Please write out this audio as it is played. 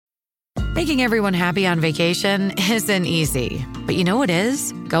Making everyone happy on vacation isn't easy, but you know what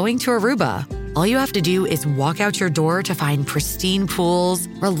is? Going to Aruba. All you have to do is walk out your door to find pristine pools,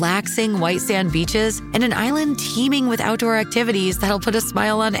 relaxing white sand beaches, and an island teeming with outdoor activities that'll put a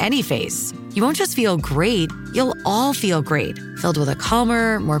smile on any face. You won't just feel great, you'll all feel great, filled with a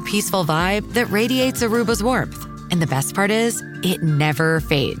calmer, more peaceful vibe that radiates Aruba's warmth. And the best part is, it never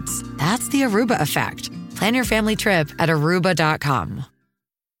fades. That's the Aruba effect. Plan your family trip at aruba.com.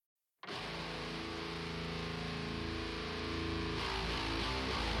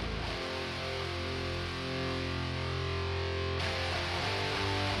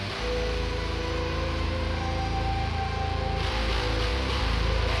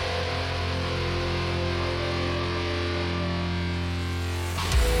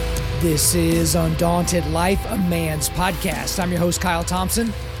 This is Undaunted Life, a Man's Podcast. I'm your host, Kyle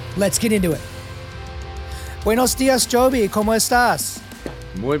Thompson. Let's get into it. Buenos días, Joby. ¿Cómo estás?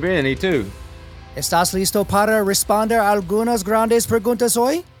 Muy bien, ¿y tú? ¿Estás listo para responder algunas grandes preguntas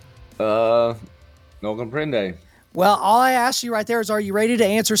hoy? No comprende. Well, all I asked you right there is, are you ready to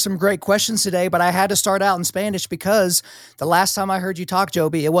answer some great questions today? But I had to start out in Spanish because the last time I heard you talk,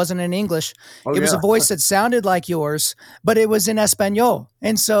 Joby, it wasn't in English. It was a voice that sounded like yours, but it was in Espanol.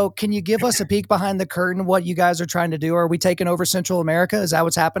 And so can you give us a peek behind the curtain, what you guys are trying to do? Are we taking over Central America? Is that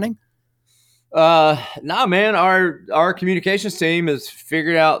what's happening? Nah, man, our communications team has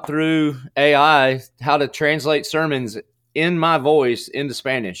figured out through AI how to translate sermons in my voice into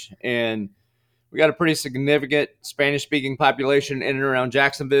Spanish. And we got a pretty significant Spanish-speaking population in and around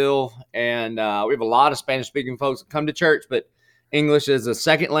Jacksonville, and we have a lot of Spanish-speaking folks that come to church, but English is a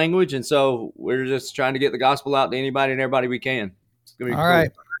second language, and so we're just trying to get the gospel out to anybody and everybody we can. It's gonna be All cool.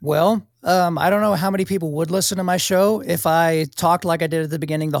 right. Well, I don't know how many people would listen to my show if I talked like I did at the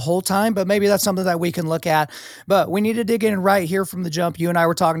beginning the whole time, but maybe that's something that we can look at. But we need to dig in right here from the jump. You and I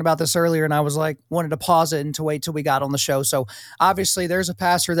were talking about this earlier, and I was like, wanted to pause it and to wait till we got on the show. So obviously there's a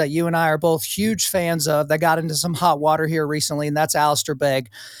pastor that you and I are both huge fans of that got into some hot water here recently, and that's Alistair Begg.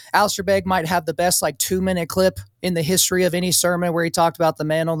 Alistair Begg might have the best 2-minute clip in the history of any sermon where he talked about the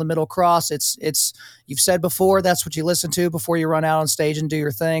man on the middle cross. It's you've said before, that's what you listen to before you run out on stage and do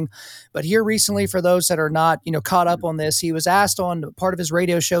your thing. But here recently, for those that are not, caught up on this, he was asked on part of his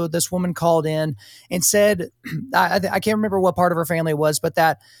radio show, this woman called in and said, I can't remember what part of her family it was, but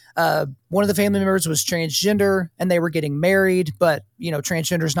that one of the family members was transgender and they were getting married, but,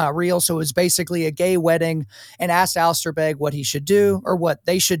 transgender is not real. So it was basically a gay wedding, and asked Alistair Begg what he should do or what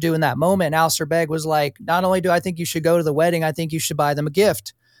they should do in that moment. And Alistair Begg was like, not only do I think you should go to the wedding, I think you should buy them a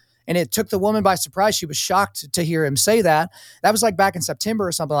gift. And it took the woman by surprise. She was shocked to hear him say that. That was back in September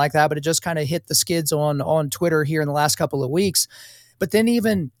or something like that, but it just kind of hit the skids on Twitter here in the last couple of weeks. But then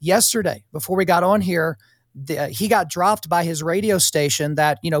even yesterday, before we got on here, he got dropped by his radio station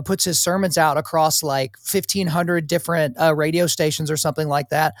that, puts his sermons out across 1,500 different radio stations or something like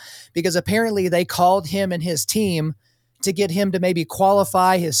that, because apparently they called him and his team to get him to maybe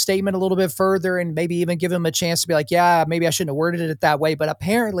qualify his statement a little bit further and maybe even give him a chance to be like, yeah, maybe I shouldn't have worded it that way. But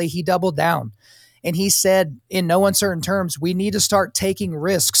apparently he doubled down and he said in no uncertain terms, we need to start taking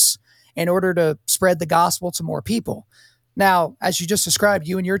risks in order to spread the gospel to more people. Now, as you just described,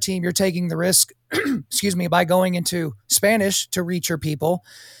 you and your team, you're taking the risk, by going into Spanish to reach your people.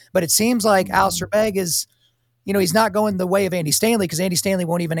 But it seems like Alistair Begg is, he's not going the way of Andy Stanley, because Andy Stanley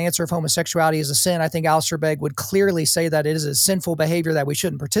won't even answer if homosexuality is a sin. I think Alistair Begg would clearly say that it is a sinful behavior that we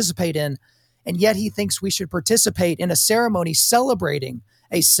shouldn't participate in. And yet he thinks we should participate in a ceremony celebrating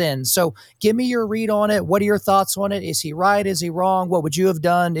a sin. So give me your read on it. What are your thoughts on it? Is he right? Is he wrong? What would you have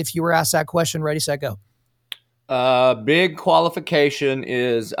done if you were asked that question? Ready, set, go. Big qualification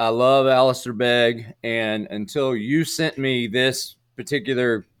is I love Alistair Begg, and until you sent me this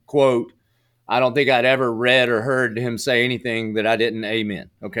particular quote, I don't think I'd ever read or heard him say anything that I didn't amen.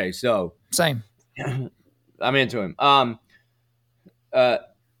 Okay, so same. I'm into him.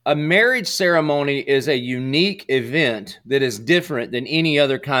 A marriage ceremony is a unique event that is different than any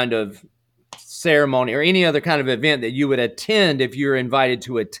other kind of ceremony or any other kind of event that you would attend if you're invited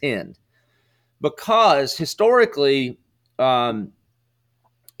to attend. Because historically,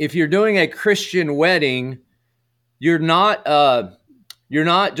 if you're doing a Christian wedding, you're not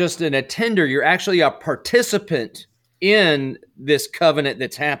just an attender, you're actually a participant in this covenant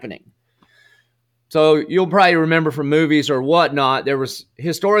that's happening. So you'll probably remember from movies or whatnot, there was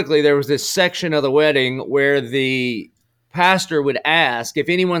this section of the wedding where the pastor would ask, if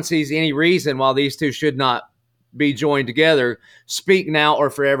anyone sees any reason why these two should not be joined together, speak now or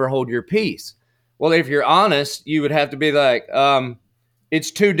forever hold your peace. Well, if you're honest, you would have to be like, it's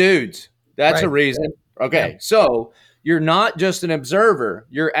two dudes. That's right. A reason. Okay. Yeah. So You're not just an observer.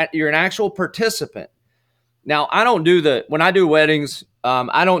 You're an actual participant. Now, I don't do when I do weddings,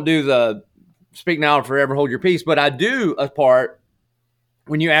 I don't do the speak now or forever hold your peace, but I do a part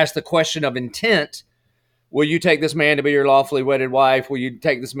when you ask the question of intent. Will you take this man to be your lawfully wedded wife? Will you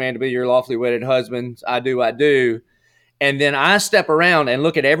take this man to be your lawfully wedded husband? I do. And then I step around and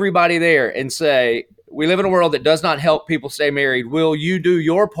look at everybody there and say, we live in a world that does not help people stay married. Will you do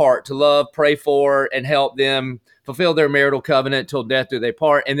your part to love, pray for, and help them fulfill their marital covenant till death do they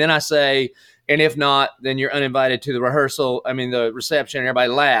part? And then I say, and if not, then you're uninvited to the the reception, and everybody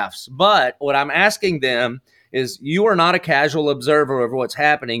laughs. But what I'm asking them is, you are not a casual observer of what's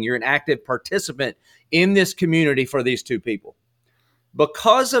happening. You're an active participant in this community for these two people.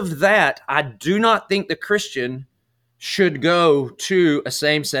 Because of that, I do not think the Christian should go to a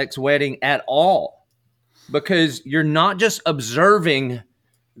same-sex wedding at all, because you're not just observing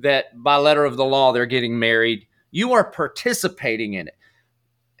that by letter of the law they're getting married. You are participating in it.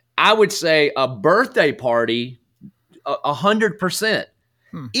 I would say a birthday party, 100%.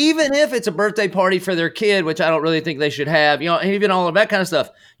 Even if it's a birthday party for their kid, which I don't really think they should have, even all of that kind of stuff,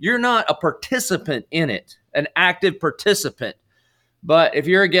 you're not a participant in it, an active participant. But if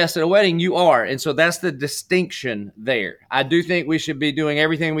you're a guest at a wedding, you are. And so that's the distinction there. I do think we should be doing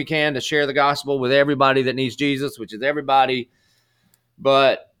everything we can to share the gospel with everybody that needs Jesus, which is everybody.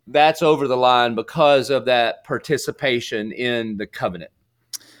 But that's over the line because of that participation in the covenant.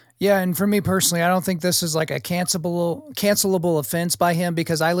 Yeah, and for me personally, I don't think this is like a cancelable offense by him,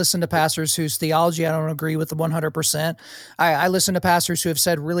 because I listen to pastors whose theology I don't agree with 100%. I listen to pastors who have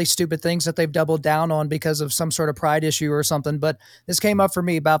said really stupid things that they've doubled down on because of some sort of pride issue or something. But this came up for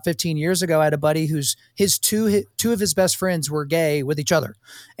me about 15 years ago. I had a buddy whose two of his best friends were gay with each other,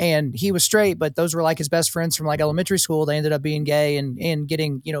 and he was straight, but those were like his best friends from like elementary school. They ended up being gay and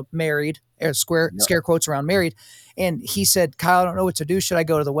getting married. Scare quotes around married. And he said, Kyle, I don't know what to do. Should I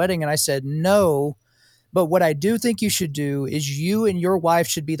go to the wedding? And I said, no. But what I do think you should do is you and your wife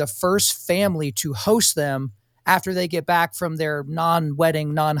should be the first family to host them after they get back from their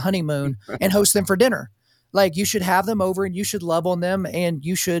non-wedding, non-honeymoon, and host them for dinner. Like, you should have them over and you should love on them and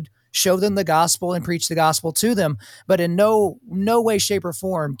you should show them the gospel and preach the gospel to them. But in no way, shape, or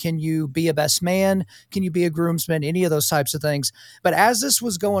form can you be a best man, can you be a groomsman, any of those types of things. But as this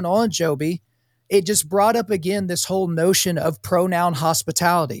was going on, Joby, it just brought up again this whole notion of pronoun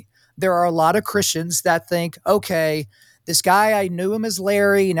hospitality. There are a lot of Christians that think, okay, this guy, I knew him as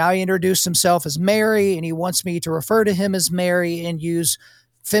Larry, now he introduced himself as Mary, and he wants me to refer to him as Mary and use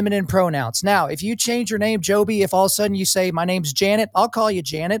feminine pronouns. Now, if you change your name, Joby, if all of a sudden you say, my name's Janet, I'll call you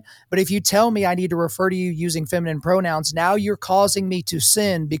Janet. But if you tell me I need to refer to you using feminine pronouns, now you're causing me to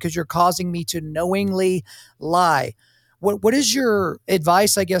sin because you're causing me to knowingly lie. What is your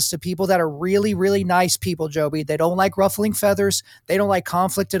advice, I guess, to people that are really, really nice people, Joby? They don't like ruffling feathers. They don't like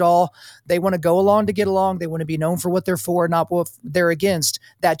conflict at all. They want to go along to get along. They want to be known for what they're for, not what they're against,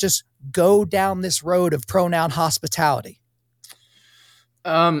 that just go down this road of pronoun hospitality.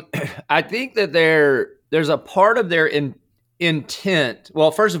 I think that there's a part of their intent.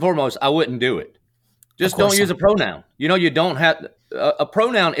 Well, first and foremost, I wouldn't do it. Just don't use a pronoun. You don't have a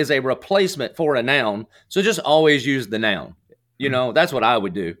pronoun is a replacement for a noun. So just always use the noun. That's what I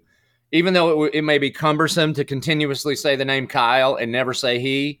would do. Even though it may be cumbersome to continuously say the name Kyle and never say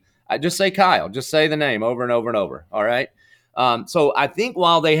he, I just say Kyle. Just say the name over and over and over. All right. So I think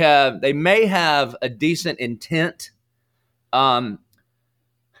while they may have a decent intent,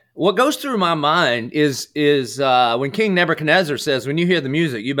 what goes through my mind is when King Nebuchadnezzar says, when you hear the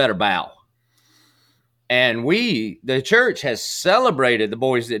music, you better bow. And the church has celebrated the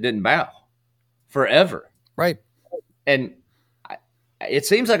boys that didn't bow forever. Right. And it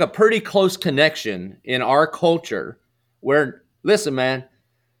seems like a pretty close connection in our culture where, listen, man,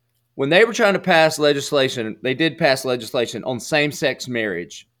 when they were trying to pass legislation, they did pass legislation on same-sex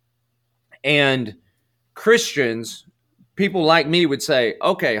marriage. And Christians, people like me would say,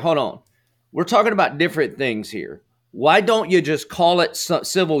 okay, hold on. We're talking about different things here. Why don't you just call it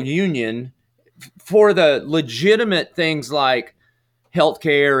civil union for the legitimate things like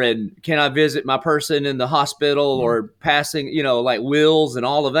healthcare and can I visit my person in the hospital or passing, like wills and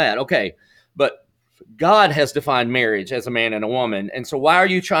all of that. Okay. But God has defined marriage as a man and a woman. And so why are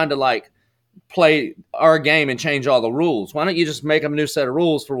you trying to play our game and change all the rules? Why don't you just make a new set of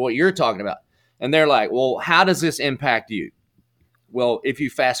rules for what you're talking about? And they're like, well, how does this impact you? Well, if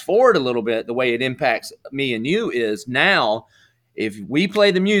you fast forward a little bit, the way it impacts me and you is now, if we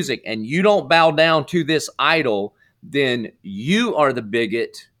play the music and you don't bow down to this idol, then you are the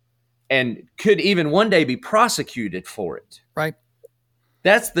bigot and could even one day be prosecuted for it. Right.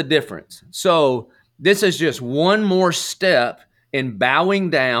 That's the difference. So This is just one more step in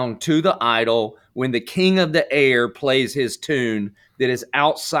bowing down to the idol when the king of the air plays his tune that is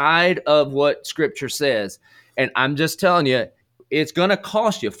outside of what Scripture says. And I'm just telling you, it's going to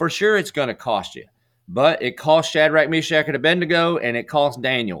cost you. For sure, it's going to cost you. But it cost Shadrach, Meshach, and Abednego, and it cost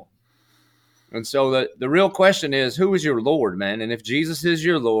Daniel. And so the real question is, who is your Lord, man? And if Jesus is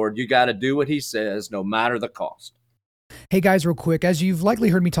your Lord, you got to do what he says, no matter the cost. Hey guys, real quick, as you've likely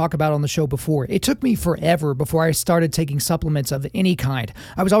heard me talk about on the show before, it took me forever before I started taking supplements of any kind.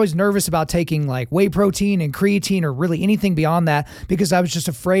 I was always nervous about taking like whey protein and creatine or really anything beyond that because I was just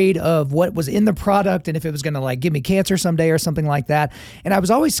afraid of what was in the product and if it was going to like give me cancer someday or something like that. And I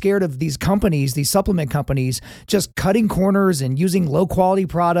was always scared of these companies, these supplement companies, just cutting corners and using low quality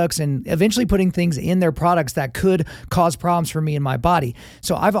products and eventually putting things in their products that could cause problems for me and my body.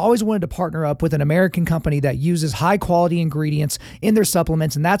 So I've always wanted to partner up with an American company that uses high quality ingredients in their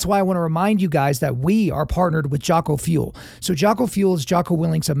supplements. And that's why I want to remind you guys that we are partnered with Jocko Fuel. So Jocko Fuel is Jocko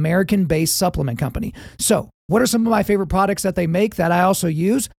Willink's American-based supplement company. So what are some of my favorite products that they make that I also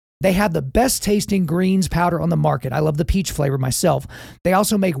use? They have the best tasting greens powder on the market. I love the peach flavor myself. They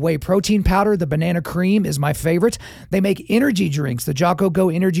also make whey protein powder. The banana cream is my favorite. They make energy drinks. The Jocko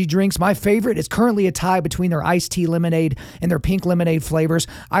Go energy drinks. My favorite is currently a tie between their iced tea lemonade and their pink lemonade flavors.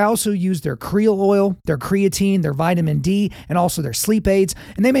 I also use their Creel oil, their creatine, their vitamin D, and also their sleep aids.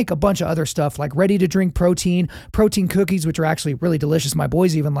 And they make a bunch of other stuff like ready to drink protein cookies, which are actually really delicious. My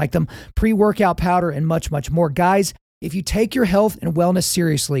boys even like them, pre-workout powder, and much, much more. Guys, if you take your health and wellness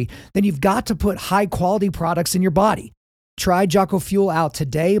seriously, then you've got to put high quality products in your body. Try Jocko Fuel out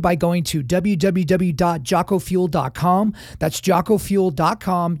today by going to www.jockofuel.com. That's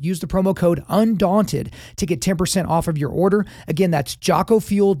jockofuel.com. Use the promo code UNDAUNTED to get 10% off of your order. Again, that's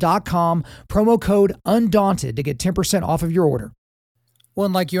jockofuel.com, promo code UNDAUNTED to get 10% off of your order. Well,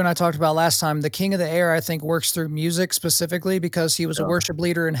 and like you and I talked about last time, the King of the Air, I think, works through music specifically because he was a worship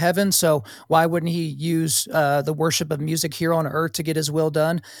leader in heaven. So why wouldn't he use the worship of music here on earth to get his will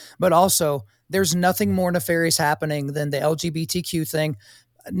done? But also, there's nothing more nefarious happening than the LGBTQ thing.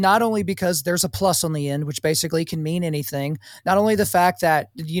 Not only because there's a plus on the end, which basically can mean anything. Not only the fact that,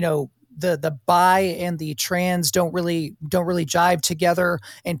 you know, the bi and the trans don't really jive together,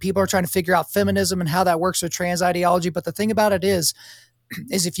 and people are trying to figure out feminism and how that works with trans ideology. But the thing about it is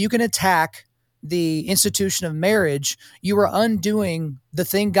if you can attack the institution of marriage, you are undoing the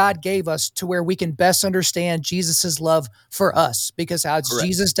thing God gave us to where we can best understand Jesus's love for us. Because as Correct.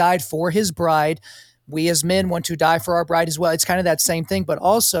 Jesus died for his bride, we as men want to die for our bride as well. It's kind of that same thing. But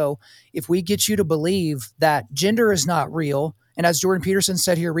also, if we get you to believe that gender is not real, and as Jordan Peterson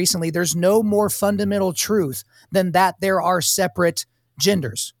said here recently, there's no more fundamental truth than that there are separate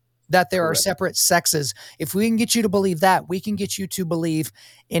genders, that there are separate sexes. If we can get you to believe that, we can get you to believe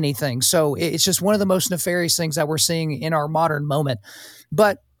anything. So it's just one of the most nefarious things that we're seeing in our modern moment.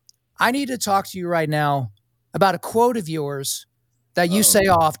 But I need to talk to you right now about a quote of yours that you say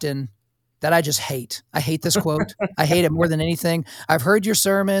often that I just hate. I hate this quote. I hate it more than anything. I've heard your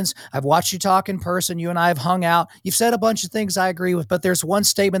sermons. I've watched you talk in person. You and I have hung out. You've said a bunch of things I agree with, but there's one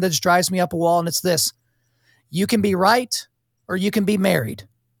statement that just drives me up a wall, and it's this: you can be right or you can be married.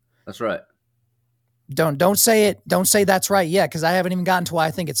 That's right. Don't say it. Don't say that's right yet, because I haven't even gotten to why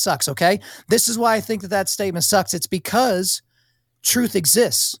I think it sucks, okay? This is why I think that statement sucks. It's because truth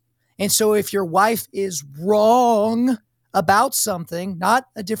exists. And so if your wife is wrong about something, not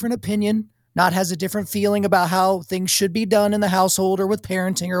a different opinion, not has a different feeling about how things should be done in the household or with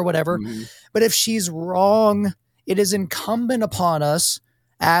parenting or whatever, but if she's wrong, it is incumbent upon us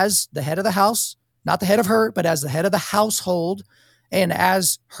as the head of the house, not the head of her, but as the head of the household and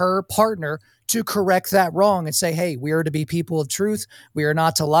as her partner, to correct that wrong and say, hey, we are to be people of truth. We are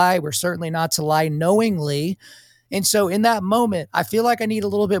not to lie. We're certainly not to lie knowingly. And so in that moment, I feel like I need a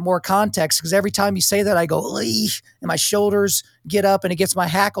little bit more context, because every time you say that, I go, and my shoulders get up and it gets my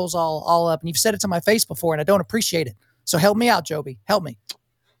hackles all up. And you've said it to my face before, and I don't appreciate it. So help me out, Joby. Help me.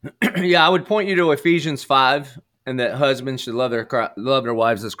 Yeah, I would point you to Ephesians 5, and that husbands should love their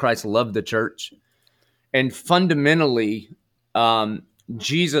wives as Christ loved the church. And fundamentally,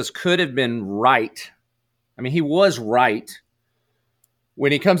 Jesus could have been right. I mean, he was right.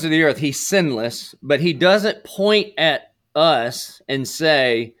 When he comes to the earth, he's sinless, but he doesn't point at us and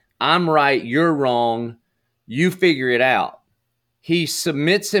say, I'm right, you're wrong, you figure it out. He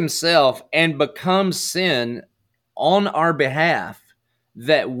submits himself and becomes sin on our behalf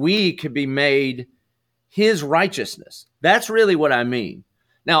that we could be made his righteousness. That's really what I mean.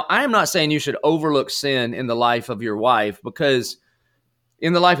 Now, I am not saying you should overlook sin in the life of your wife, because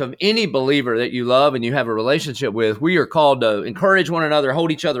in the life of any believer that you love and you have a relationship with, we are called to encourage one another,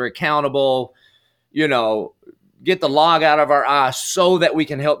 hold each other accountable, you know, get the log out of our eye so that we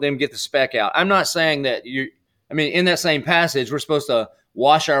can help them get the speck out. I'm not saying that in that same passage, we're supposed to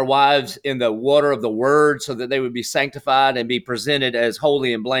wash our wives in the water of the word so that they would be sanctified and be presented as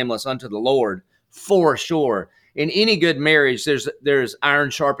holy and blameless unto the Lord, for sure. In any good marriage, there's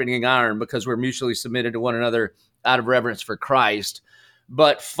iron sharpening iron because we're mutually submitted to one another out of reverence for Christ.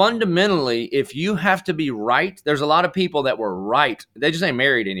 But fundamentally, if you have to be right, there's a lot of people that were right. They just ain't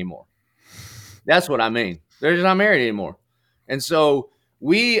married anymore. That's what I mean. They're just not married anymore. And so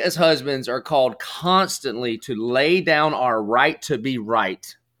we as husbands are called constantly to lay down our right to be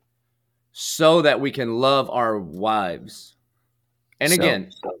right so that we can love our wives. And again,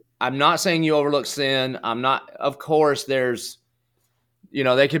 I'm not saying you overlook sin. Of course, there's,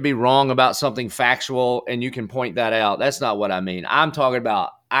 they could be wrong about something factual and you can point that out. That's not what I mean. I'm talking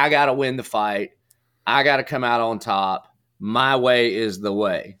about, I got to win the fight. I got to come out on top. My way is the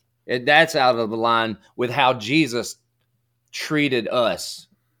way. That's out of the line with how Jesus treated us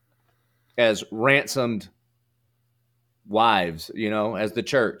as ransomed wives, as the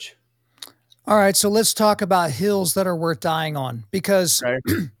church. All right, so let's talk about hills that are worth dying on, because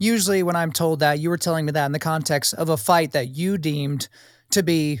usually when I'm told that, you were telling me that in the context of a fight that you deemed to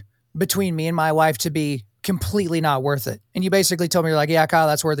be between me and my wife to be completely not worth it. And you basically told me, you're like, yeah, Kyle,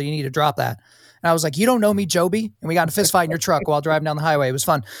 that's worth it. You need to drop that. And I was like, you don't know me, Joby. And we got in a fist fight in your truck while driving down the highway. It was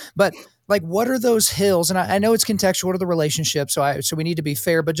fun. But like, what are those hills? And I know it's contextual to the relationship, so we need to be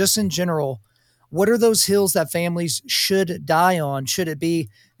fair, but just in general, what are those hills that families should die on? Should it be,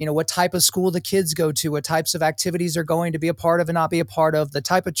 what type of school the kids go to, what types of activities they're going to be a part of and not be a part of, the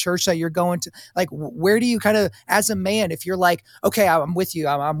type of church that you're going to? Like, where do you kind of, as a man, if you're like, okay, I'm with you,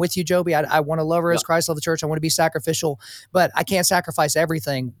 I'm with you, Joby, I want to love her as Christ loved the church, I want to be sacrificial, but I can't sacrifice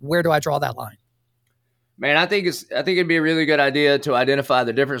everything. Where do I draw that line? Man, I think it'd be a really good idea to identify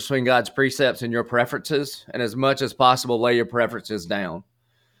the difference between God's precepts and your preferences, and as much as possible, lay your preferences down.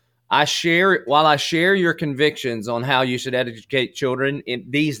 While I share your convictions on how you should educate children in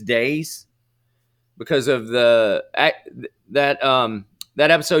these days, because of that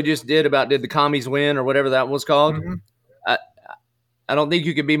episode you just did about did the commies win or whatever that was called. Mm-hmm. I don't think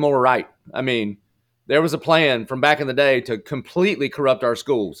you could be more right. I mean, there was a plan from back in the day to completely corrupt our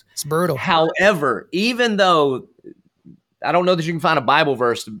schools. It's brutal. However, even though I don't know that you can find a Bible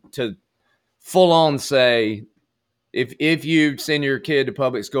verse to full on say, if you send your kid to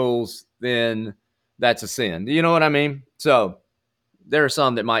public schools, then that's a sin. Do you know what I mean? So there are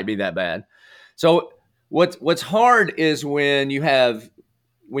some that might be that bad. So what's hard is when you have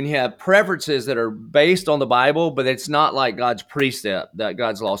preferences that are based on the Bible, but it's not like God's precept, that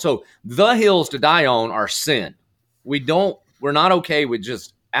God's law. So the hills to die on are sin. We're not okay with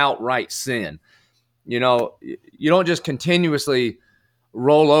just outright sin. You don't just continuously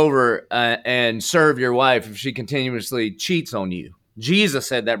roll over and serve your wife if she continuously cheats on you. Jesus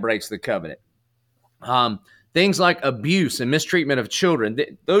said that breaks the covenant. Things like abuse and mistreatment of children,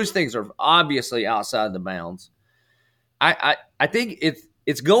 those things are obviously outside the bounds. I think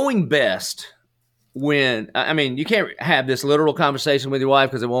it's going best when, you can't have this literal conversation with your wife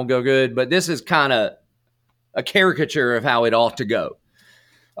because it won't go good, but this is kind of a caricature of how it ought to go.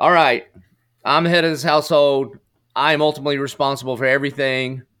 All right, I'm the head of this household. I am ultimately responsible for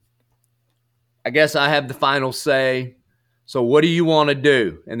everything. I guess I have the final say. So what do you want to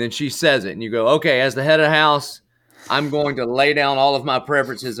do? And then she says it, and you go, okay, as the head of the house, I'm going to lay down all of my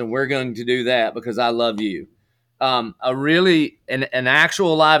preferences, and we're going to do that because I love you. An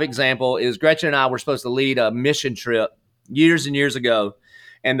actual live example is Gretchen and I were supposed to lead a mission trip years and years ago.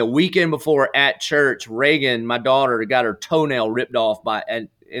 And the weekend before at church, Reagan, my daughter, got her toenail ripped off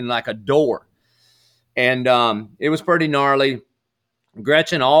in like a door. And it was pretty gnarly.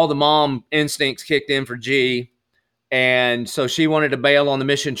 Gretchen, all the mom instincts kicked in for G. And so she wanted to bail on the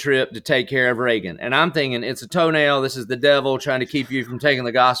mission trip to take care of Reagan. And I'm thinking, it's a toenail. This is the devil trying to keep you from taking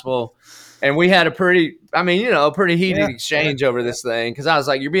the gospel. And we had a pretty heated exchange over this thing. Because I was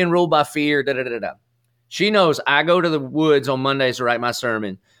like, you're being ruled by fear, da-da-da-da. She knows I go to the woods on Mondays to write my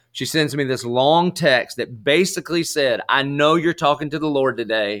sermon. She sends me this long text that basically said, I know you're talking to the Lord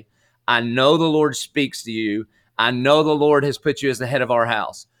today. I know the Lord speaks to you. I know the Lord has put you as the head of our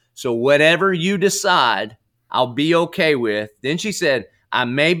house. So whatever you decide, I'll be okay with. Then she said, I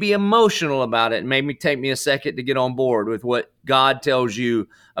may be emotional about it. It may take me a second to get on board with what God tells you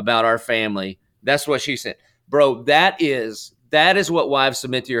about our family. That's what she said. Bro, that is what wives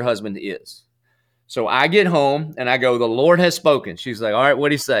submit to your husband is. So I get home and I go, the Lord has spoken. She's like, all right,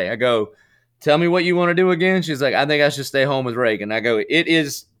 what'd he say? I go, tell me what you want to do again. She's like, I think I should stay home with Reagan. I go, it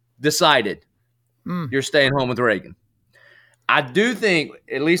is decided. You're staying home with Reagan. I do think,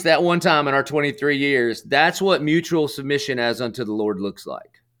 at least that one time in our 23 years, that's what mutual submission as unto the Lord looks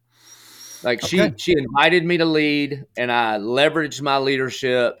like. Like Okay. she invited me to lead, and I leveraged my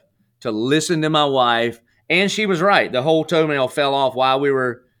leadership to listen to my wife. And she was right. The whole toenail fell off while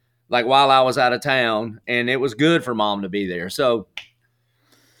I was out of town, and it was good for mom to be there. So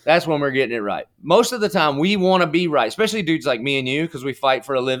that's when we're getting it right. Most of the time we want to be right, especially dudes like me and you, because we fight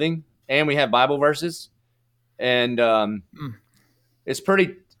for a living and we have Bible verses. And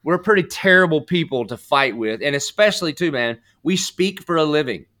we're pretty terrible people to fight with. And especially too, man, we speak for a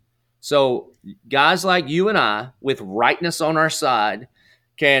living. So guys like you and I, with rightness on our side,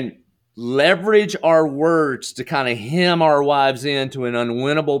 can leverage our words to kind of hem our wives into an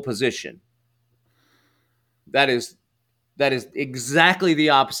unwinnable position. That is exactly the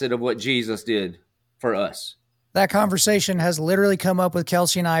opposite of what Jesus did for us. That conversation has literally come up with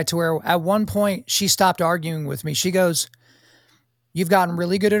Kelsey and I to where at one point she stopped arguing with me. She goes, "You've gotten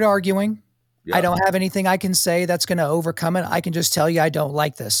really good at arguing. Yeah. I don't have anything I can say that's going to overcome it. I can just tell you I don't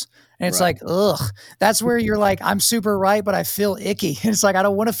like this." And it's Right. like, ugh, that's where you're like, I'm super right, but I feel icky. It's like, I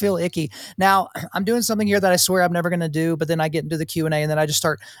don't want to feel icky. Now I'm doing something here that I swear I'm never going to do, but then I get into the Q&A and then I just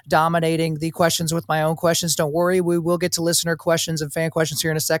start dominating the questions with my own questions. Don't worry. We will get to listener questions and fan questions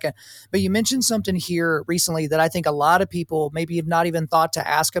here in a second. But you mentioned something here recently that I think a lot of people maybe have not even thought to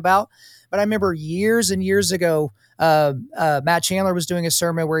ask about. But I remember years and years ago, Matt Chandler was doing a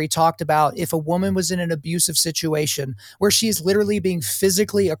sermon where he talked about if a woman was in an abusive situation where she's literally being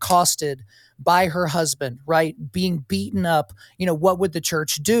physically accosted by her husband, right? Being beaten up, what would the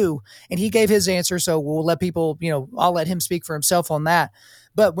church do? And he gave his answer. So we'll let people, I'll let him speak for himself on that.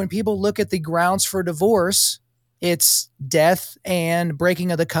 But when people look at the grounds for divorce, it's death and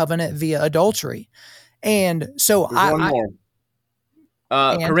breaking of the covenant via adultery. And so One more.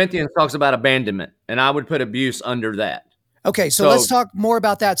 Corinthians talks about abandonment, and I would put abuse under that. Okay, so let's talk more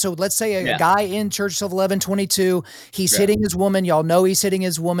about that. So let's say a guy in Church of 1122, he's hitting his woman. Y'all know he's hitting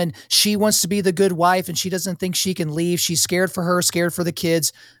his woman. She wants to be the good wife, and she doesn't think she can leave. She's scared for her, scared for the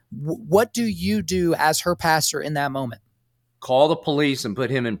kids. What do you do as her pastor in that moment? Call the police and put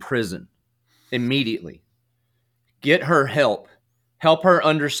him in prison immediately. Get her help. Help her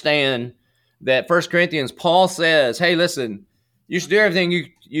understand that 1 Corinthians, Paul says, hey, listen, you should do everything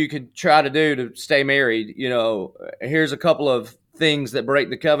you could try to do to stay married. Here's a couple of things that break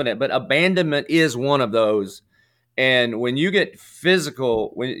the covenant, but abandonment is one of those. And when you get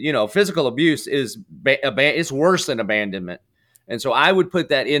physical, physical abuse it's worse than abandonment. And so I would put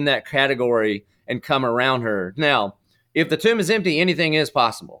that in that category and come around her. Now, if the tomb is empty, anything is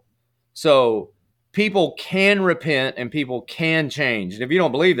possible. So people can repent and people can change. And if you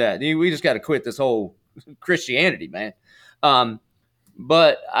don't believe that, we just got to quit this whole Christianity, man.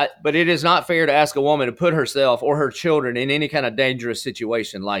 But it is not fair to ask a woman to put herself or her children in any kind of dangerous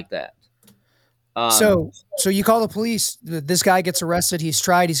situation like that. So you call the police. This guy gets arrested. He's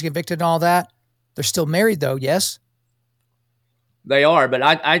tried. He's convicted and all that. They're still married, though. Yes, they are. But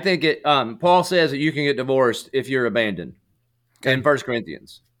I think Paul says that you can get divorced if you're abandoned in 1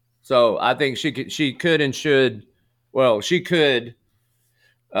 Corinthians. So I think she could and should. Well, she could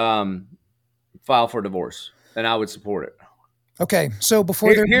file for divorce, and I would support it. Okay, so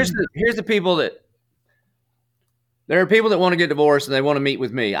here's the people there are people that want to get divorced and they want to meet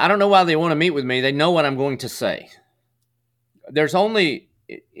with me. I don't know why they want to meet with me. They know what I'm going to say. There's only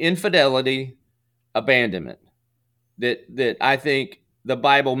infidelity, abandonment that I think the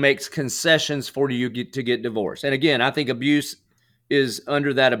Bible makes concessions for you to get divorced. And again, I think abuse is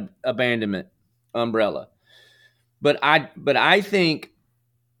under that abandonment umbrella. But I think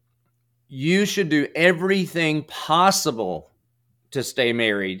you should do everything possible to stay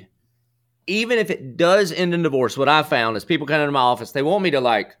married, even if it does end in divorce. What I found is people come into my office, they want me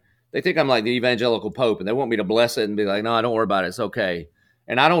to they think I'm like the evangelical pope, and they want me to bless it and be like, no, don't worry about it. It's okay.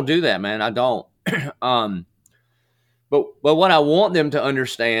 And I don't do that, man. I don't. But what I want them to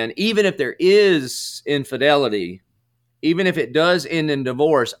understand, even if there is infidelity, even if it does end in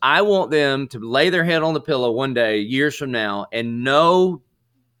divorce, I want them to lay their head on the pillow one day, years from now, and know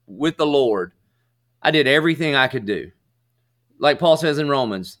with the Lord, I did everything I could do. Like Paul says in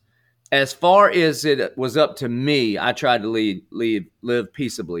Romans, as far as it was up to me, I tried to live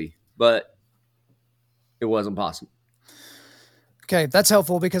peaceably, but it wasn't possible. Okay, that's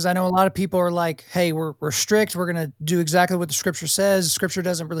helpful because I know a lot of people are like, hey, we're strict. We're going to do exactly what the scripture says. Scripture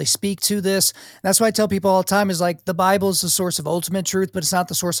doesn't really speak to this. That's why I tell people all the time is like the Bible is the source of ultimate truth, but it's not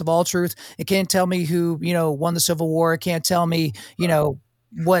the source of all truth. It can't tell me who, won the Civil War. It can't tell me,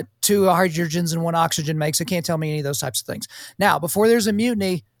 what 2 hydrogens and 1 oxygen makes. It can't tell me any of those types of things. Now, before there's a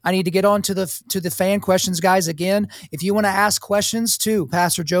mutiny, I need to get on to the fan questions, guys. Again, if you want to ask questions to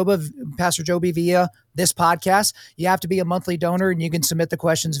Pastor Joby via this podcast, you have to be a monthly donor, and you can submit the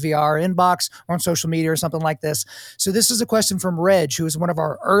questions via our inbox or on social media or something like this. So this is a question from Reg, who is one of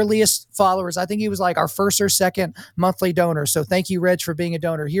our earliest followers. I think he was like our first or second monthly donor. So thank you, Reg, for being a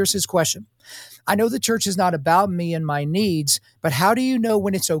donor. Here's his question. I know the church is not about me and my needs, but how do you know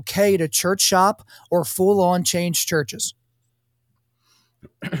when it's okay to church shop or full on change churches?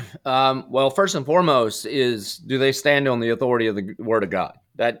 Well, first and foremost is, do they stand on the authority of the Word of God?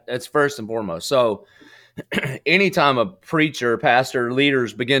 That's first and foremost. So anytime a preacher, pastor,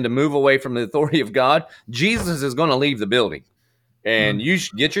 leaders begin to move away from the authority of God, Jesus is going to leave the building. And you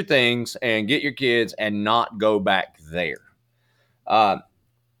should get your things and get your kids and not go back there.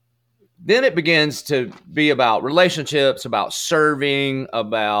 Then it begins to be about relationships, about serving,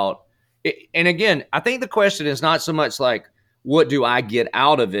 about it. And again, I think the question is not so much like, what do I get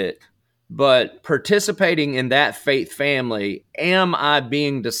out of it? But participating in that faith family, am I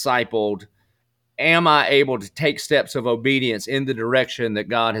being discipled? Am I able to take steps of obedience in the direction that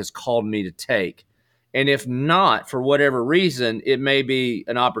God has called me to take? And if not, for whatever reason, it may be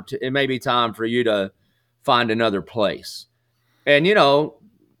an opportunity. It may be time for you to find another place. And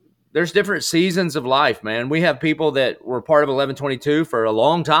there's different seasons of life, man. We have people that were part of 1122 for a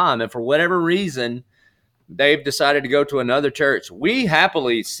long time, and for whatever reason, they've decided to go to another church. We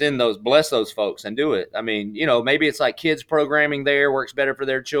happily bless those folks and do it. I mean, maybe it's like kids programming there works better for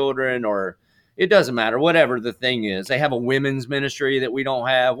their children, or it doesn't matter, whatever the thing is. They have a women's ministry that we don't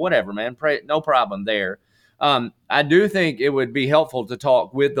have, whatever, man. No problem there. I do think it would be helpful to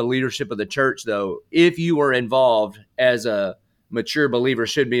talk with the leadership of the church, though, if you were involved as a mature believer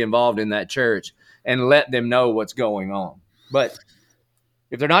should be involved in that church, and let them know what's going on. But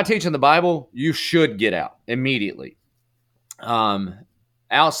if they're not teaching the Bible, you should get out immediately.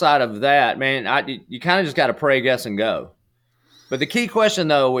 Outside of that, man, you kind of just got to pray, guess, and go. But the key question,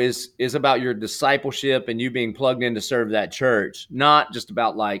 though, is about your discipleship and you being plugged in to serve that church, not just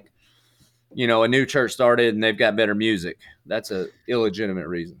about like, a new church started and they've got better music. That's an illegitimate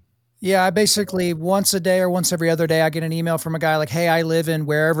reason. Yeah, I basically once a day or once every other day, I get an email from a guy like, hey, I live in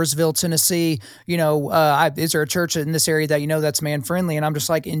whereversville, Tennessee. Is there a church in this area that that's man friendly? And I'm just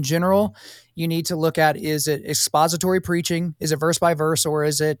like, in general, you need to look at, is it expository preaching? Is it verse by verse? Or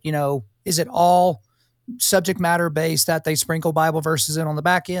is it all subject matter based that they sprinkle Bible verses in on the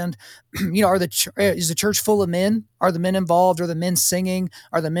back end? Is the church full of men? Are the men involved? Are the men singing?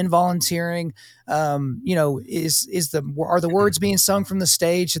 Are the men volunteering? Are the words being sung from the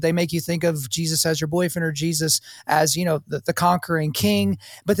stage? Do they make you think of Jesus as your boyfriend or Jesus as, the conquering king?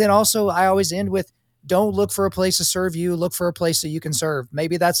 But then also I always end with, don't look for a place to serve you. Look for a place that you can serve.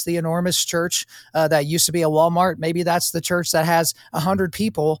 Maybe that's the enormous church that used to be a Walmart. Maybe that's the church that has 100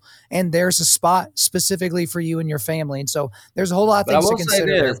 people and there's a spot specifically for you and your family. And so there's a whole lot of things to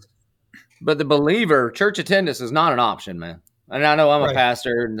consider. But the believer, church attendance is not an option, man. And I know I'm Right. a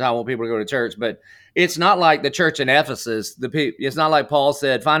pastor and I want people to go to church, but it's not like the church in Ephesus. It's not like Paul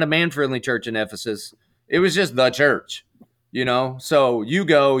said, find a man-friendly church in Ephesus. It was just the church. So you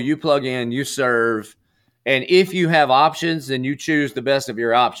go, you plug in, you serve. And if you have options, then you choose the best of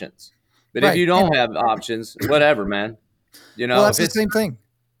your options. But if you don't have options, whatever, man. Well, that's the same thing.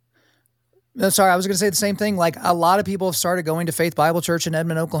 Sorry, I was going to say the same thing. Like, a lot of people have started going to Faith Bible Church in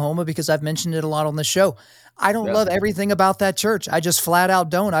Edmond, Oklahoma, because I've mentioned it a lot on the show. I don't love everything about that church. I just flat out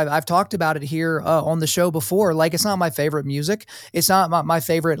don't. I've talked about it here on the show before. Like, it's not my favorite music. It's not my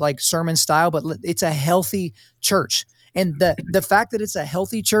favorite sermon style, but it's a healthy church. And the fact that it's a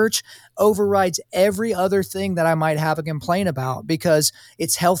healthy church overrides every other thing that I might have a complaint about, because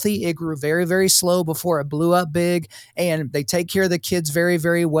it's healthy. It grew very, very slow before it blew up big, and they take care of the kids very,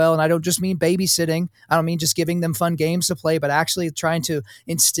 very well. And I don't just mean babysitting. I don't mean just giving them fun games to play, but actually trying to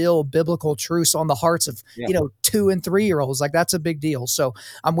instill biblical truths on the hearts of, 2 and 3 year olds. Like, that's a big deal. So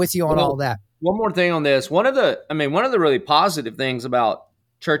I'm with you on all that. One more thing on this. One of the really positive things about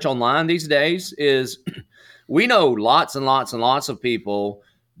church online these days is we know lots and lots and lots of people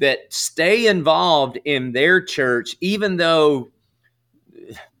that stay involved in their church, even though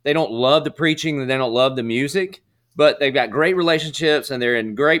they don't love the preaching and they don't love the music, but they've got great relationships and they're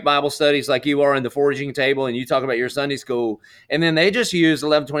in great Bible studies like you are in the foraging table and you talk about your Sunday school. And then they just use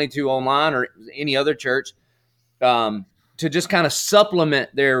 1122 online or any other church to just kind of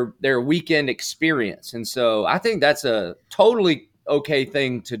supplement their weekend experience. And so I think that's a totally okay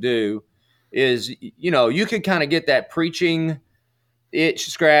thing to do. Is, you could kind of get that preaching itch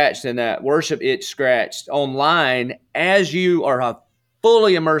scratched and that worship itch scratched online as you are a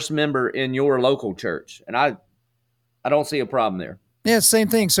fully immersed member in your local church. And I don't see a problem there. Yeah, same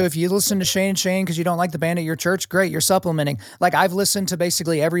thing. So if you listen to Shane and Shane because you don't like the band at your church, great, you're supplementing. Like I've listened to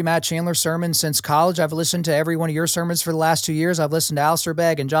basically every Matt Chandler sermon since college. I've listened to every one of your sermons for the last 2 years. I've listened to Alistair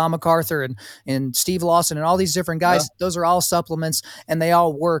Begg and John MacArthur and Steve Lawson and all these different guys. Yeah. Those are all supplements and they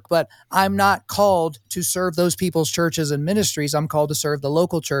all work. But I'm not called to serve those people's churches and ministries. I'm called to serve the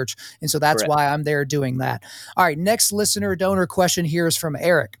local church. And so that's Correct. why I'm there doing that. All right, next listener donor question here is from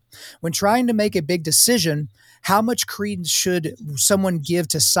Eric. When trying to make a big decision, how much credence should someone give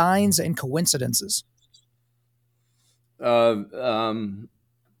to signs and coincidences? Very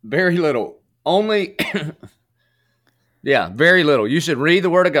little. Only, very little. You should read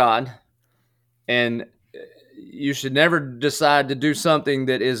the Word of God, and you should never decide to do something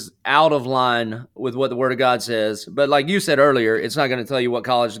that is out of line with what the Word of God says. But like you said earlier, it's not going to tell you what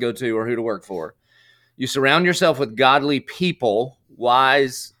college to go to or who to work for. You surround yourself with godly people,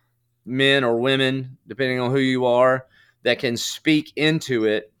 wise men or women, depending on who you are, that can speak into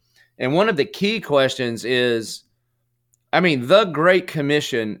it. And one of the key questions is, the Great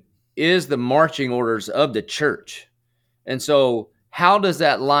Commission is the marching orders of the church. And so how does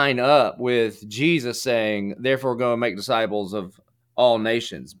that line up with Jesus saying, therefore go and make disciples of all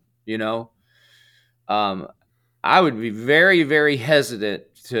nations? I would be very, very hesitant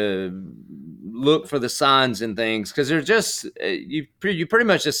to look for the signs and things because they're just you pretty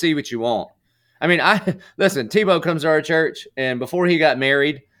much just see what you want. Listen, Tebow comes to our church, and before he got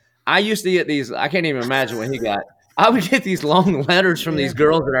married, I used to get these. I can't even imagine what he got. I would get these long letters from these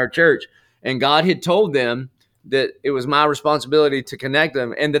girls in our church, and God had told them that it was my responsibility to connect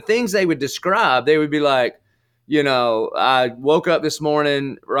them. And the things they would describe, they would be like, I woke up this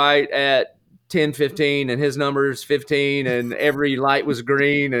morning right at 10:15 and his number is 15 and every light was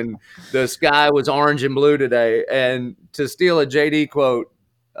green and the sky was orange and blue today. And to steal a JD quote,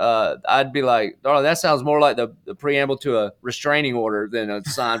 I'd be like, darling, that sounds more like the preamble to a restraining order than a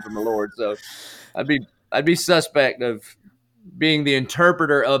sign from the Lord. So I'd be suspect of being the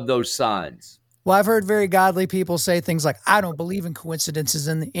interpreter of those signs. Well, I've heard very godly people say things like, I don't believe in coincidences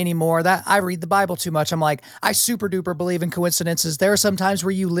anymore. That I read the Bible too much. I'm like, I super duper believe in coincidences. There are some times where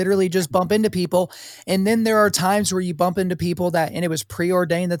you literally just bump into people. And then there are times where you bump into people and it was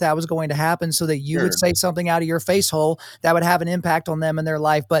preordained that was going to happen so that you would say something out of your face hole that would have an impact on them in their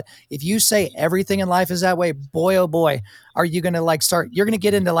life. But if you say everything in life is that way, boy, oh boy, are you going to you're going to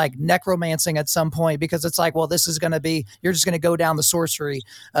get into like necromancing at some point because it's like, well, this is going to be, you're just going to go down the sorcery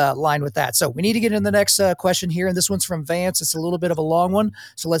line with that. So we need to get into the next question here. And this one's from Vance. It's a little bit of a long one.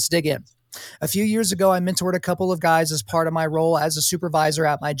 So let's dig in. A few years ago, I mentored a couple of guys as part of my role as a supervisor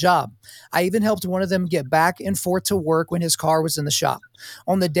at my job. I even helped one of them get back and forth to work when his car was in the shop.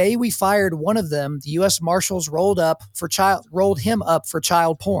 On the day we fired one of them, the U.S. Marshals rolled him up for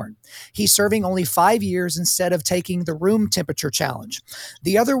child porn. He's serving only 5 years instead of taking the room temperature challenge.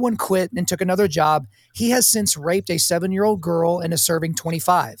 The other one quit and took another job. He has since raped a 7-year-old girl and is serving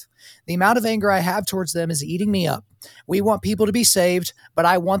 25. The amount of anger I have towards them is eating me up. We want people to be saved, but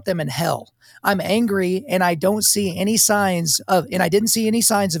I want them in hell. I'm angry and I didn't see any signs of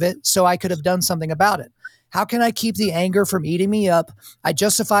it, so I could have done something about it. How can I keep the anger from eating me up? I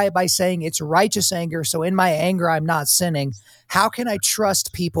justify it by saying it's righteous anger, so in my anger, I'm not sinning. How can I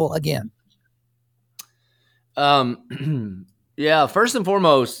trust people again? Yeah, first and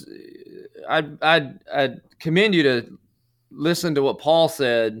foremost, I'd commend you to listen to what Paul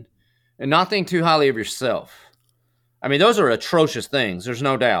said and not think too highly of yourself. Those are atrocious things, there's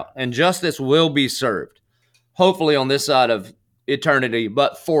no doubt. And justice will be served, hopefully on this side of eternity,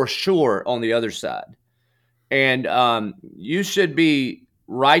 but for sure on the other side. And you should be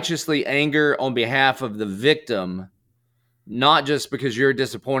righteously angry on behalf of the victim, not just because you're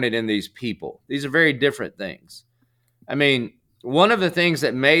disappointed in these people. These are very different things. One of the things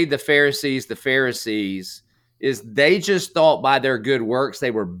that made the Pharisees is they just thought by their good works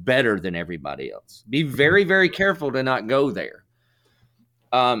they were better than everybody else. Be very, very careful to not go there.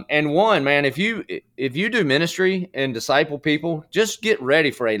 And one, man, if you do ministry and disciple people, just get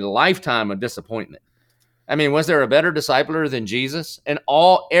ready for a lifetime of disappointment. Was there a better discipler than Jesus? And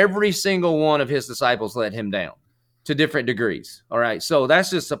every single one of his disciples let him down to different degrees. All right. So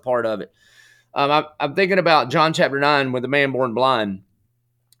that's just a part of it. I'm thinking about John chapter 9 with the man born blind,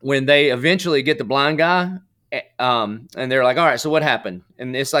 when they eventually get the blind guy and they're like, all right, so what happened?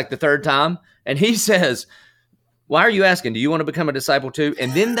 And it's like the third time. And he says, why are you asking? Do you want to become a disciple too?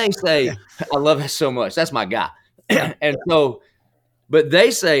 And then they say, I love that so much. That's my guy. And so, but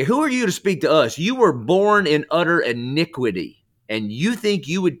they say, who are you to speak to us? You were born in utter iniquity, and you think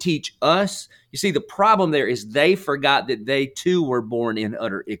you would teach us? You see, the problem there is they forgot that they too were born in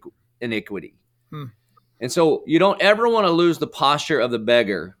utter iniquity. And so you don't ever want to lose the posture of the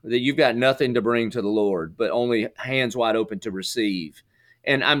beggar, that you've got nothing to bring to the Lord, but only hands wide open to receive.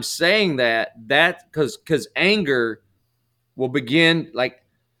 And I'm saying that because anger will begin like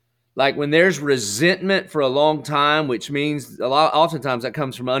when there's resentment for a long time, which means oftentimes that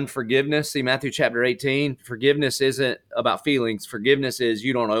comes from unforgiveness. See Matthew chapter 18, forgiveness isn't about feelings. Forgiveness is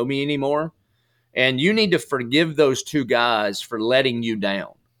you don't owe me anymore. And you need to forgive those two guys for letting you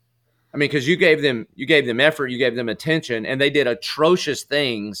down. I mean, because you gave them effort, you gave them attention, and they did atrocious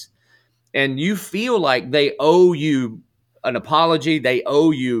things, and you feel like they owe you an apology, they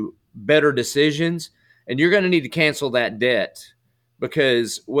owe you better decisions, and you're going to need to cancel that debt,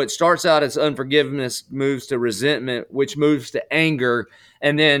 because what starts out as unforgiveness moves to resentment, which moves to anger,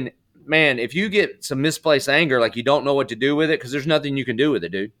 and then, man, if you get some misplaced anger, like you don't know what to do with it, because there's nothing you can do with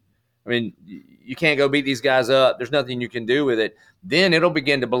it, dude. I mean, you can't go beat these guys up. There's nothing you can do with it. Then it'll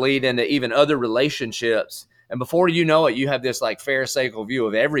begin to bleed into even other relationships. And before you know it, you have this like pharisaical view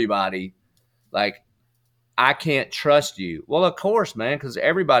of everybody. Like, I can't trust you. Well, of course, man, because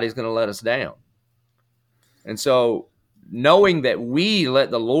everybody's going to let us down. And so knowing that we let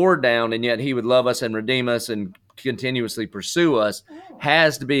the Lord down and yet he would love us and redeem us and continuously pursue us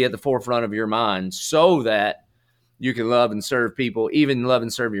has to be at the forefront of your mind so that you can love and serve people, even love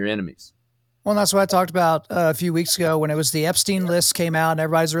and serve your enemies. Well, that's what I talked about a few weeks ago when it was the Epstein list came out and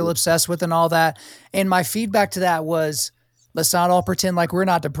everybody's real obsessed with and all that. And my feedback to that was, let's not all pretend like we're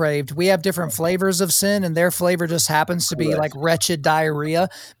not depraved. We have different flavors of sin, and their flavor just happens to be like wretched diarrhea.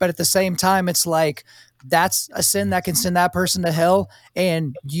 But at the same time, it's like, that's a sin that can send that person to hell.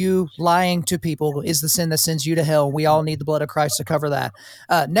 And you lying to people is the sin that sends you to hell. We all need the blood of Christ to cover that.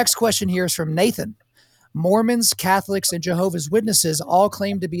 Next question here is from Nathan. Mormons, Catholics, and Jehovah's Witnesses all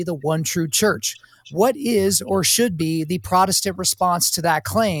claim to be the one true church. What is or should be the Protestant response to that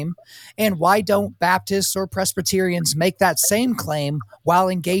claim? And why don't Baptists or Presbyterians make that same claim while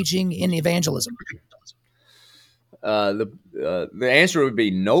engaging in evangelism? The answer would be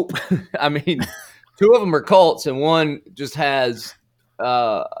nope. I mean, two of them are cults, and one just has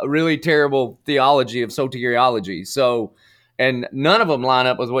a really terrible theology of soteriology. So, and none of them line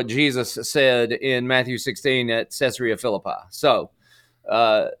up with what Jesus said in Matthew 16 at Caesarea Philippi. So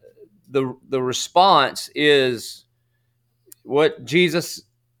the response is what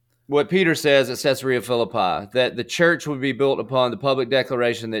Peter says at Caesarea Philippi, that the church would be built upon the public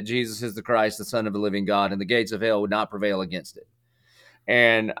declaration that Jesus is the Christ, the Son of the living God, and the gates of hell would not prevail against it.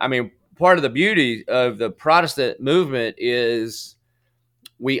 And I mean, part of the beauty of the Protestant movement is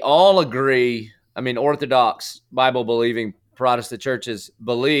we all agree. I mean, Orthodox Bible-believing Protestant churches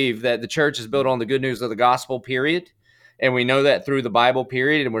believe that the church is built on the good news of the gospel, period. And we know that through the Bible,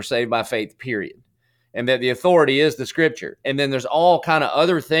 period, and we're saved by faith, period. And that the authority is the scripture. And then there's all kind of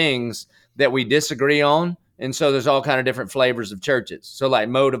other things that we disagree on. And so there's all kind of different flavors of churches. So like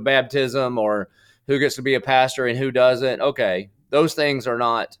mode of baptism or who gets to be a pastor and who doesn't. Okay, those things are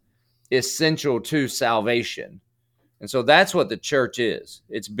not essential to salvation. And so that's what the church is.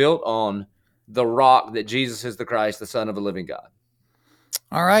 It's built on the rock that Jesus is the Christ, the Son of the living God.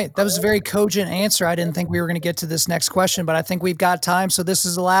 All right. That was a very cogent answer. I didn't think we were going to get to this next question, but I think we've got time. So this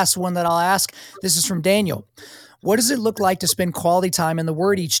is the last one that I'll ask. This is from Daniel. What does it look like to spend quality time in the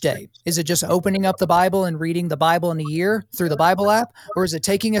Word each day? Is it just opening up the Bible and reading the Bible in a year through the Bible app? Or is it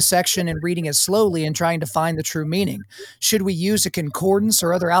taking a section and reading it slowly and trying to find the true meaning? Should we use a concordance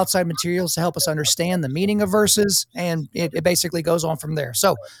or other outside materials to help us understand the meaning of verses? And it basically goes on from there.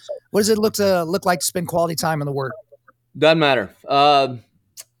 So what does it look like to spend quality time in the Word? Doesn't matter.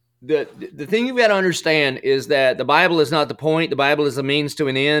 The thing you've got to understand is that the Bible is not the point. The Bible is a means to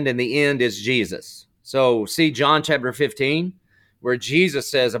an end, and the end is Jesus. So see John chapter 15, where Jesus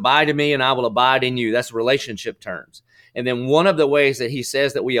says, abide in me and I will abide in you. That's relationship terms. And then one of the ways that he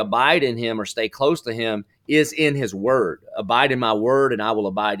says that we abide in him or stay close to him is in his word. Abide in my word and I will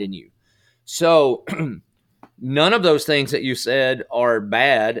abide in you. So none of those things that you said are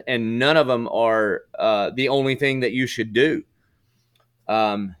bad, and none of them are the only thing that you should do.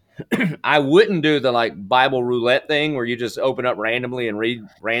 I wouldn't do the like Bible roulette thing where you just open up randomly and read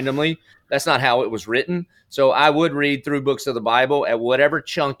randomly. That's not how it was written. So I would read through books of the Bible at whatever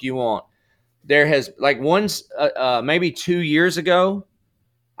chunk you want. There has like maybe 2 years ago,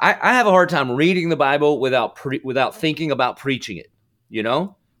 I have a hard time reading the Bible without thinking about preaching it,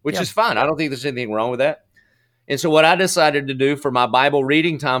 which is fine. I don't think there's anything wrong with that. And so what I decided to do for my Bible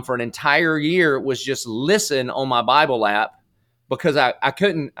reading time for an entire year was just listen on my Bible app. Because I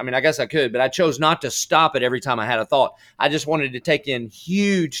couldn't, I mean, I guess I could, but I chose not to stop it every time I had a thought. I just wanted to take in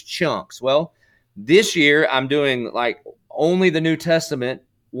huge chunks. Well, this year I'm doing like only the New Testament,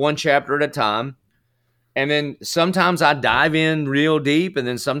 one chapter at a time. And then sometimes I dive in real deep, and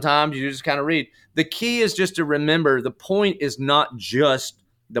then sometimes you just kind of read. The key is just to remember the point is not just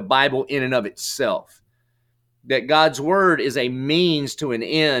the Bible in and of itself. That God's word is a means to an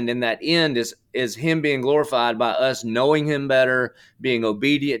end, and that end is him being glorified by us knowing him better, being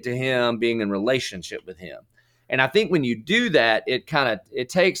obedient to him, being in relationship with him. And I think when you do that, it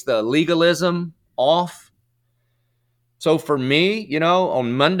takes the legalism off. So for me,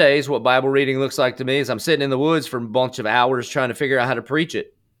 on Mondays, what Bible reading looks like to me is I'm sitting in the woods for a bunch of hours trying to figure out how to preach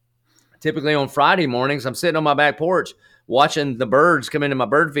it. Typically on Friday mornings, I'm sitting on my back porch watching the birds come into my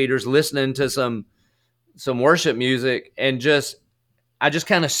bird feeders, listening to some worship music, and I just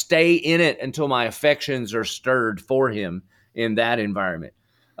kind of stay in it until my affections are stirred for him in that environment.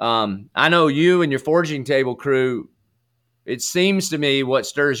 I know you and your forging table crew, it seems to me what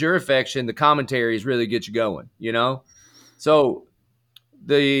stirs your affection, the commentaries really get you going, So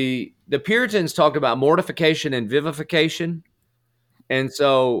the Puritans talked about mortification and vivification. And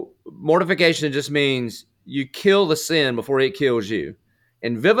so mortification just means you kill the sin before it kills you.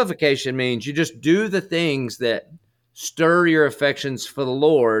 And vivification means you just do the things that stir your affections for the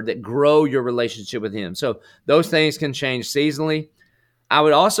Lord, that grow your relationship with him. So those things can change seasonally. I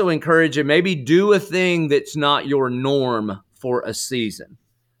would also encourage you, maybe do a thing that's not your norm for a season.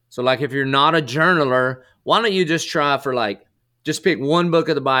 So like if you're not a journaler, why don't you just try for just pick one book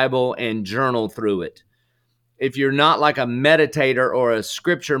of the Bible and journal through it. If you're not like a meditator or a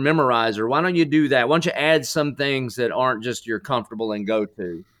scripture memorizer, why don't you do that? Why don't you add some things that aren't just your comfortable and go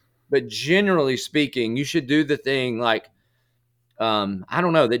to? But generally speaking, you should do the thing I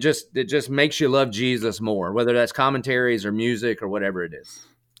don't know, that just makes you love Jesus more, whether that's commentaries or music or whatever it is.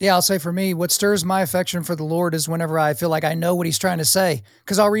 Yeah, I'll say for me, what stirs my affection for the Lord is whenever I feel like I know what he's trying to say.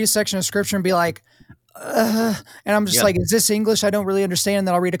 Because I'll read a section of scripture and be like, and I'm just like, is this English? I don't really understand. And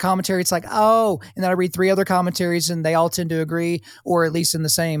then I'll read a commentary. It's like, oh, and then I read 3 other commentaries and they all tend to agree, or at least in the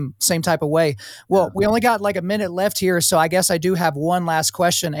same type of way. Well, we only got like a minute left here. So I guess I do have one last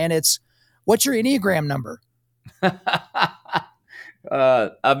question, and it's, what's your Enneagram number?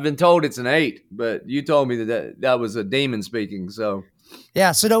 I've been told it's an 8, but you told me that was a demon speaking. So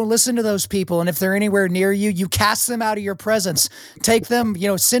yeah, so don't listen to those people. And if they're anywhere near you, you cast them out of your presence. Take them,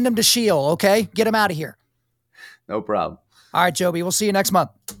 send them to Sheol, okay? Get them out of here. No problem. All right, Joby, we'll see you next month.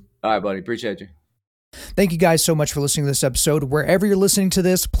 All right, buddy. Appreciate you. Thank you guys so much for listening to this episode. Wherever you're listening to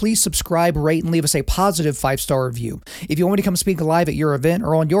this, please subscribe, rate, and leave us a positive 5-star review. If you want me to come speak live at your event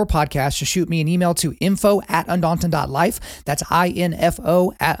or on your podcast, just shoot me an email to info@undaunted.life. That's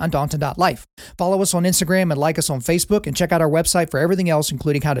info@undaunted.life. Follow us on Instagram and like us on Facebook, and check out our website for everything else,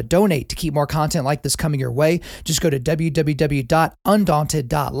 including how to donate to keep more content like this coming your way. Just go to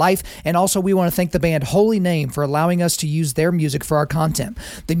www.undaunted.life. And also, we want to thank the band Holy Name for allowing us to use their music for our content.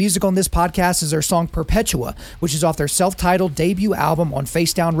 The music on this podcast is their song Perpetua, which is off their self-titled debut album on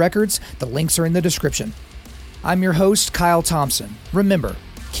Face Down Records. The links are in the description. I'm your host, Kyle Thompson. Remember,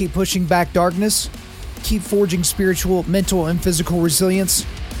 keep pushing back darkness, keep forging spiritual, mental, and physical resilience,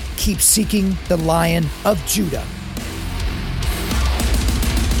 keep seeking the Lion of Judah.